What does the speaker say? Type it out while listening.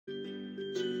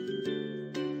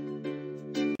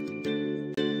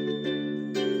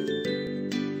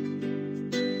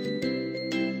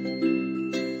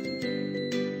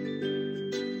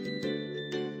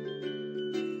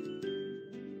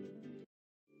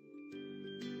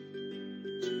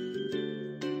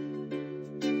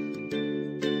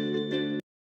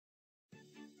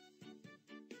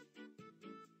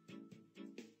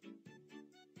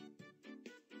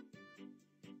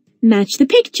Match the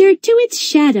picture to its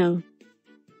shadow.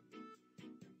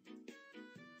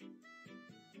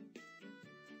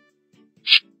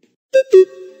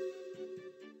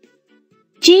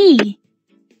 G.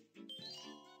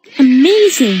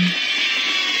 Amazing!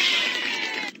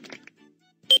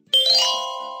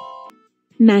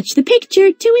 Match the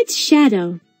picture to its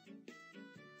shadow.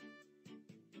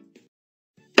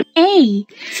 A.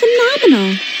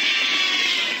 Phenomenal!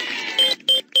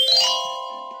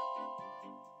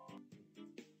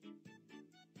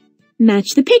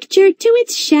 Match the picture to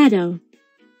its shadow.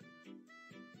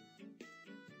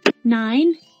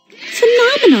 9.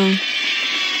 Phenomenal!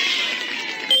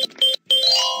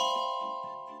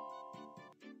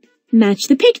 Match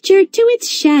the picture to its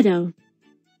shadow.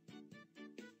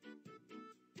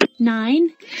 9.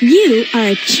 You are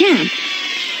a champ.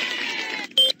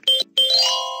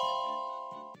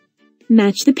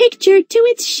 Match the picture to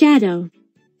its shadow.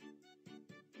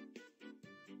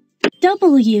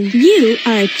 W. You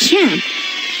are a champ.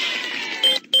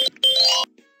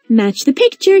 Match the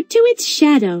picture to its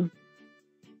shadow.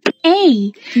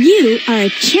 A. You are a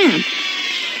champ.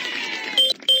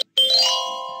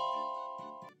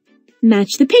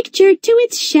 Match the picture to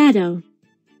its shadow.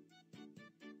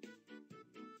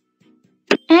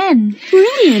 N.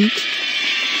 Brilliant!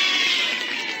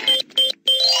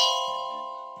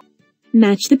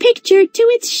 Match the picture to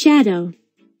its shadow.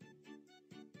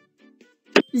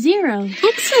 0.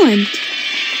 Excellent!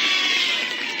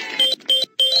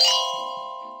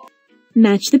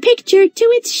 Match the picture to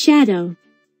its shadow.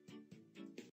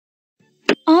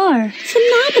 R.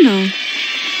 Phenomenal!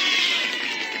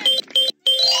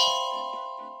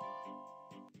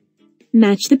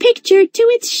 Match the picture to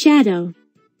its shadow.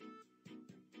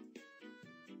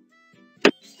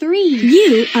 3.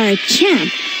 You are a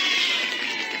champ.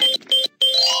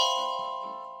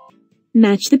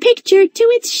 Match the picture to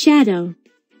its shadow.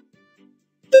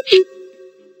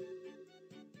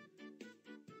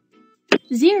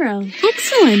 0.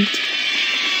 Excellent!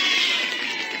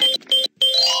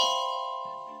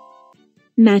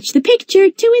 Match the picture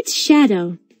to its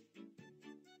shadow.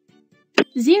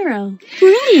 0.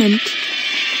 Brilliant!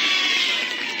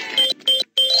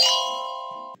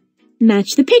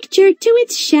 Match the picture to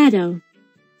its shadow.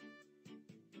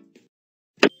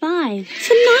 5.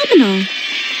 Phenomenal!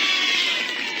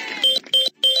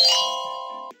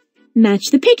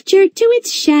 Match the picture to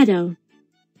its shadow.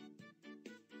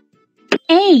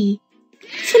 A.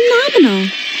 Phenomenal!